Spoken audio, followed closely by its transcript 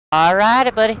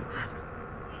Alrighty, buddy.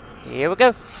 Here we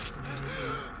go.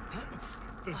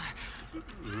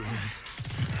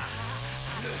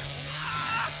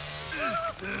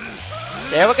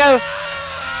 There we go.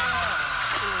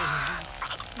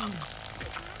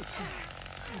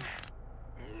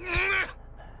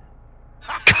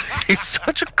 He's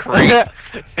such a creep.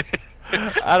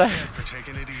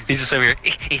 He's just over here.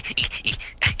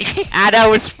 I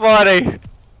know, it's funny.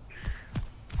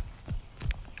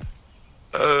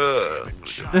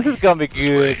 This is gonna be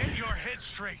good. Get your head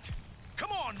straight.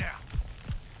 Come on now.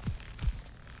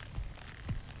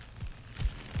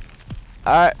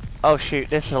 Alright. Oh shoot,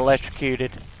 this is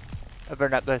electrocuted. I better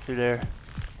not go through there.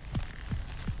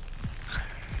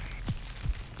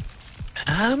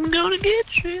 I'm gonna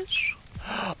get you.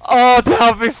 Oh,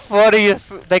 that would be funny if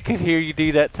they could hear you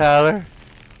do that, Tyler.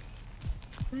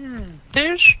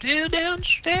 They're still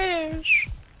downstairs.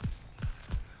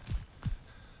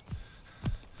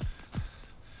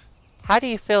 How do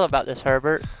you feel about this,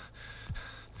 Herbert?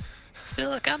 I feel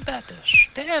like I'm about to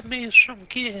stab me some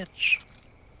kids.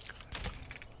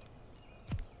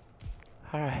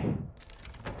 Alright.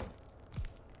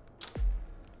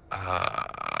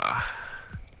 I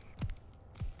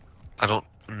don't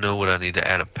know what I need to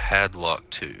add a padlock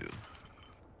to.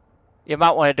 You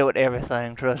might want to do it to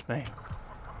everything, trust me.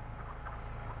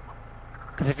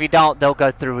 Because if you don't, they'll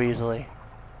go through easily.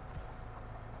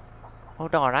 Oh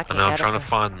darn, I can't. I know, I'm trying to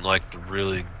find like the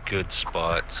really good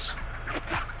spots.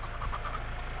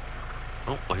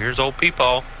 Oh, well here's old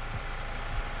Peepaw.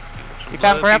 You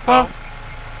found Grandpa?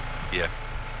 Yeah.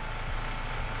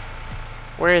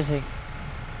 Where is he?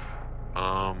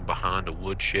 Behind a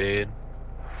woodshed.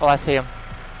 Oh, I see him.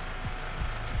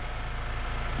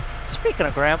 Speaking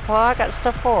of Grandpa, I got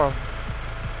stuff for him.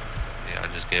 Yeah, I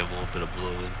just gave him a little bit of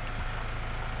blood.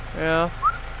 Yeah.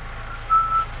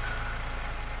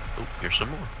 Oh, here's some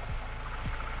more.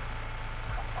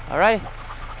 Alright.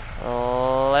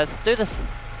 Oh, let's do this.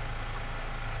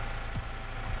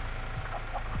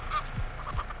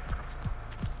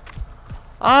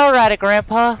 Alrighty,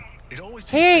 Grandpa.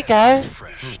 Here you go.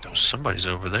 Ooh, somebody's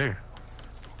over there.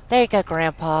 There you go,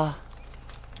 Grandpa.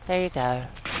 There you go.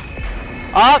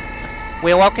 Oh!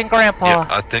 We're walking Grandpa. Yeah,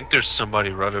 I think there's somebody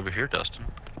right over here, Dustin.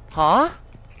 Huh?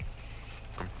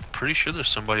 I'm pretty sure there's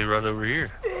somebody right over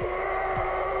here.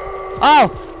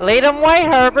 Oh! Lead 'em way,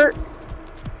 Herbert.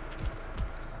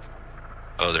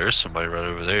 Oh, there is somebody right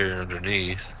over there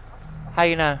underneath. How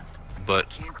you know? But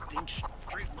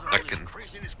I can.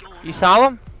 You saw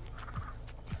him?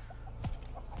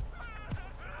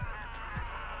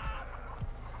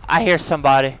 I hear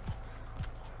somebody.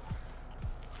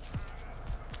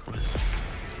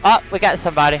 Oh, we got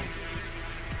somebody.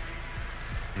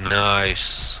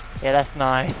 Nice. Yeah, that's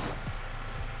nice.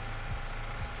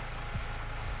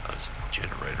 That's the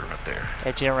generator right there.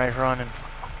 That generator's running.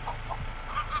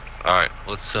 All right,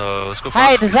 let's go.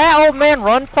 Hey, does that old man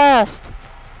run fast?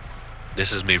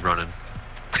 This is me running.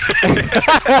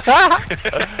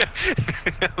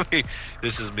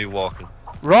 This is me walking.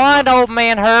 Run, old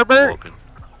man Herbert. Walking,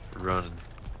 running,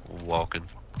 walking.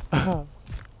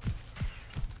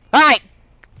 Alright!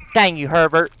 Dang you,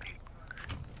 Herbert.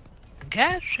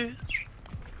 Gotcha.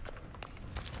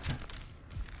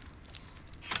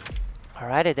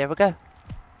 Alrighty, there we go.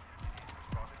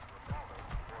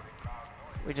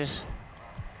 We just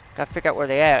gotta figure out where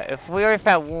they at. If we already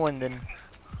found one, then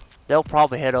they'll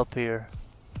probably head up here.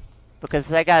 Because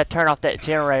they gotta turn off that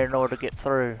generator in order to get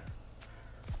through.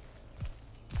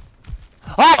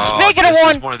 Alright, speaking of this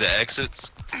one! is one of the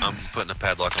exits. I'm putting a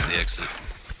padlock on the exit.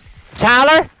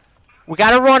 Tyler, we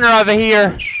got a runner over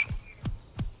here.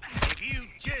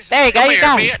 There you go, you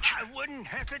got it. Bitch.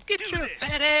 Get your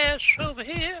fat ass over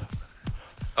here.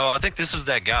 Oh, I think this is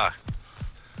that guy.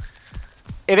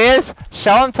 It is?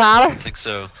 Show him, Tyler. I think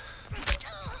so.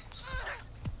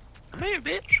 Come here,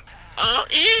 bitch.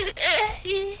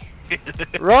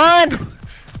 Run!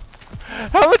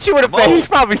 How much you would have bet? He's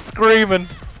probably screaming.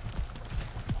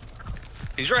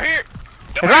 He's right here.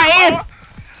 He's right here.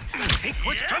 Think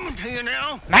what's coming to you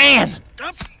now? Man!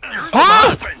 Stop.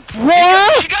 Huh?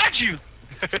 What? She got you.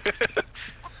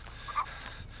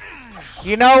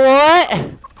 You know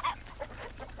what?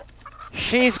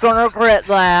 She's gonna regret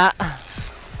that.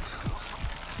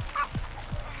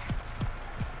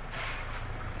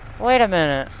 Wait a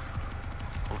minute.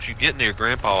 Don't you get near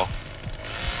Grandpa.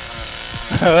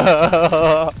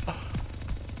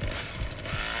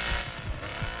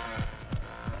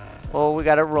 Oh, we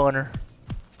got a runner.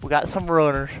 We got some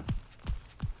runners.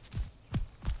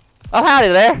 Oh, howdy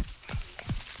there.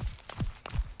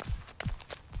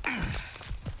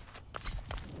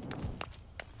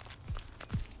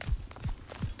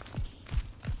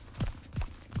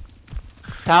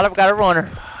 Tyler, we got a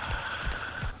runner.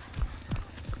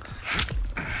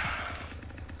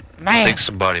 I Man. think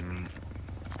somebody.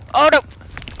 Oh no.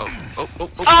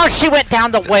 Oh, she went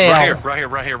down the well.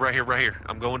 Right here.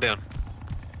 I'm going down.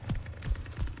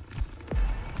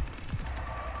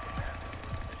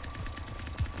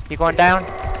 You going down?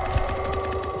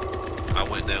 I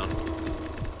went down.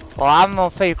 Well, I'm gonna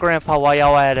feed Grandpa while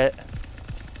y'all at it.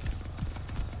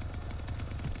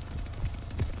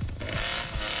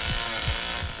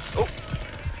 Oh,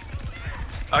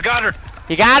 I got her.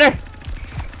 You got her?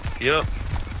 Yep.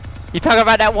 You talking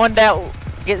about that one that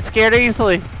gets scared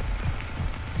easily?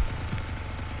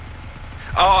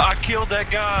 Oh, I killed that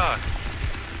guy.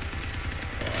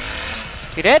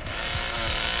 You did?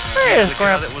 Where Yeah, is the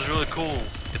guy Grandpa? that was really cool,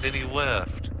 and then he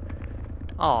left.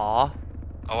 Aw.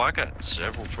 Oh, I got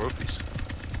several trophies.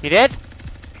 You did?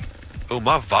 Oh,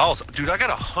 my vials. Dude, I got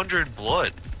 100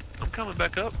 blood. I'm coming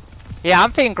back up. Yeah,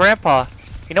 I'm feeding Grandpa.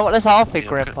 You know what? Let's all feed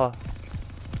Yeah, okay. Grandpa.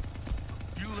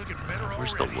 You looking better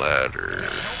Where's the already? ladder?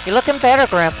 You looking better,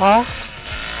 Grandpa.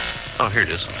 Oh, here it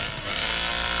is.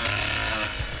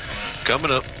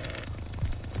 Coming up.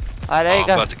 Alright, there you I'm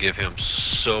go. about to give him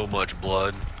so much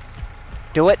blood.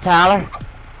 Do it, Tyler.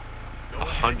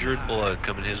 100 blood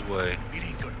coming his way. It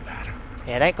ain't gonna matter.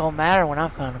 Yeah, it ain't gonna matter when I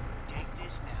find him.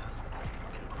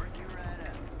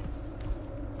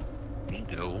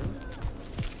 No.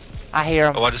 I hear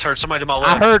him. Oh, I just heard somebody to my I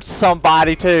left. heard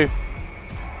somebody too.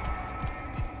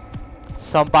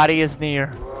 Somebody is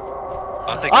near.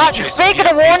 I think Oh, he's chasing speaking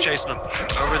him. of one- He's chasing him.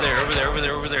 Over there.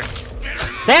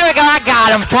 There we go. I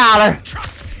got him, Tyler.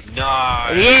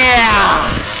 Nice. Yeah.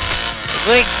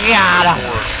 We got him.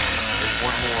 There's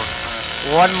one more.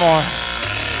 One more.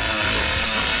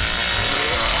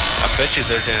 I bet you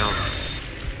they're down.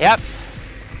 Yep.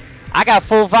 I got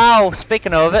full vial.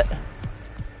 Speaking of it.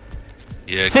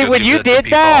 Yeah. See, go when give you to did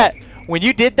people.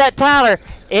 that, Tyler,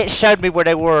 it showed me where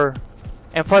they were.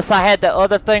 And plus I had the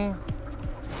other thing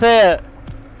set.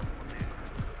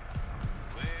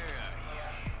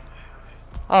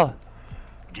 Oh,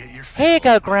 Get your here you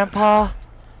go, Grandpa.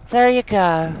 There you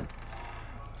go.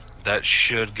 That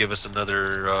should give us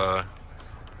another.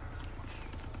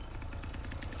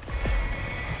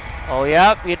 Oh,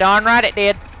 yep, you darn right it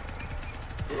did.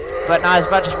 But not as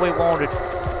much as we wanted.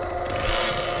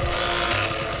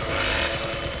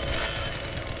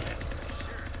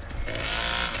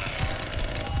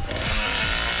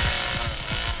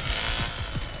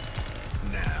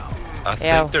 now. I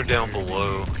Yeah. think they're down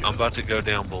below. I'm about to go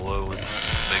down below and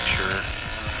make sure.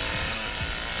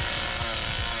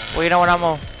 Well, you know what I'm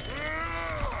gonna...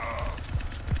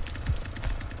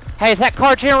 Hey, is that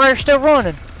car generator still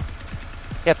running?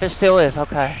 Yep, it still is,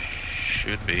 okay.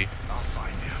 Should be. I'll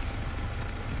find him.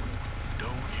 Don't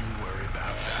you worry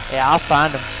about that. Yeah, I'll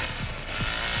find him.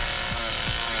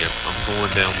 Yep, I'm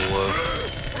going down below.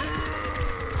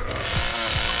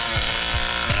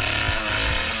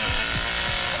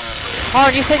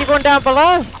 Harn, you said you're going down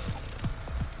below?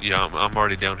 Yeah, I'm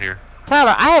already down here.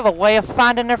 Tyler, I have a way of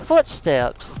finding their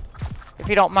footsteps. If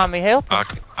you don't mind me helping.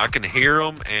 I can hear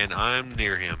him and I'm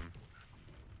near him.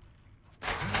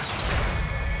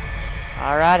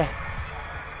 Alrighty.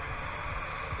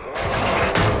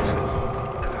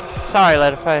 Sorry,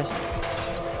 Leatherface.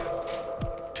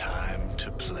 Time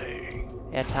to play.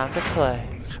 Yeah, time to play.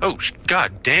 Oh,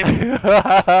 god damn it.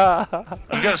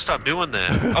 You gotta stop doing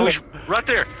that. Oh, he's right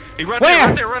there. He's right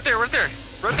Where? there, right there.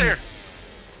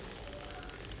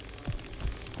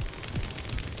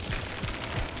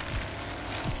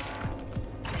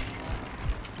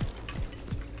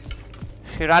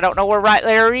 Shoot, I don't know where right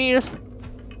there is.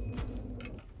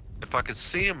 If I could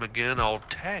see him again, I'll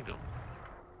tag him.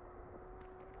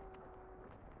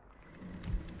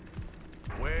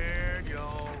 Where'd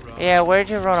y'all run? Yeah, where'd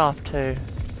you run off to?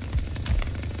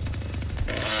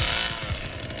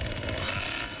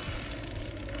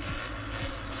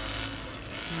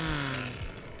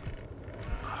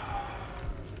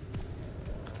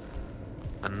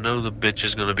 I know the bitch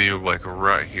is gonna be like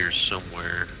right here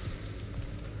somewhere.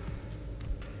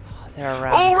 Oh, they're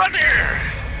around. Oh, right there!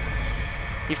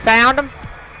 You found him?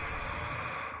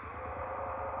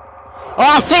 Oh,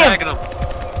 I see him! Tagging him.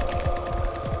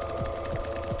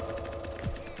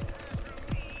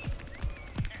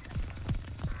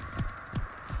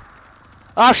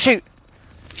 Oh, shoot.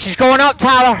 She's going up,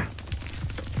 Tyler.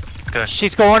 Okay,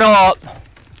 She's going up.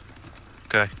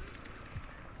 okay.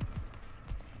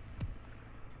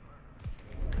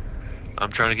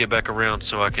 I'm trying to get back around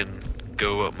so I can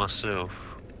go up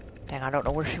myself. Dang, I don't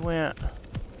know where she went.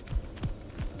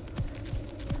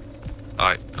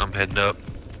 Alright, I'm heading up.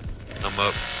 I'm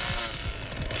up.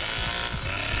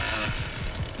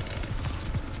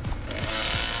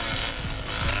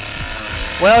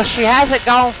 Well, she hasn't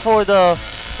gone for the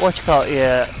whatchamacallit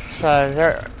yet, so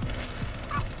they're.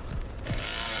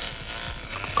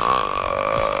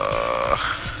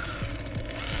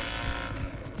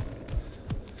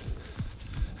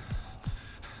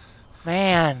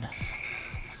 Man.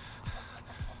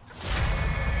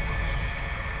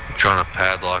 I'm trying to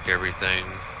padlock everything.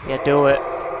 Yeah, do it.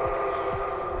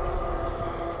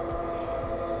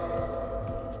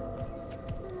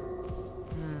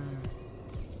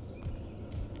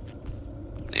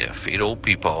 Yeah, feed old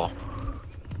people.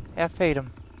 Yeah, feed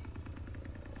him.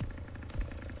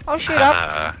 Oh shit!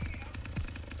 I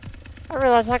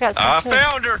realized I got some. I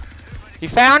found her. You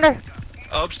found her?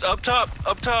 Up top.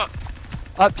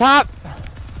 Up top?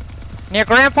 Near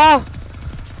Grandpa?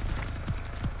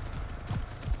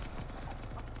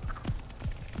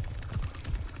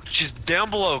 She's down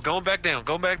below. Going back down.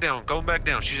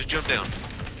 She just jumped down.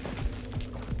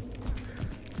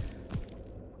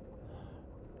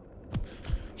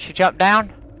 She jumped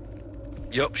down?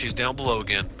 Yep, she's down below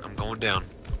again. I'm going down.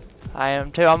 I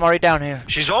am too. I'm already down here.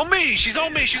 She's on me.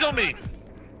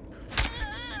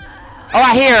 Oh,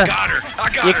 I hear her. Got her. I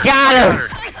got You her. got I her.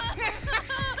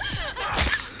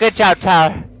 Good job,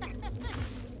 Tyler.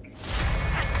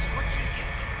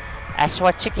 That's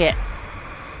what you get.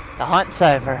 The hunt's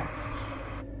over.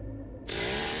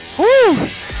 Woo!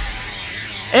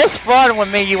 It's fun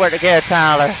when me and you work together,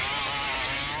 Tyler.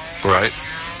 Right.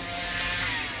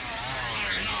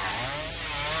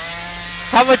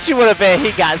 How much you would have bet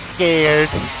he got scared?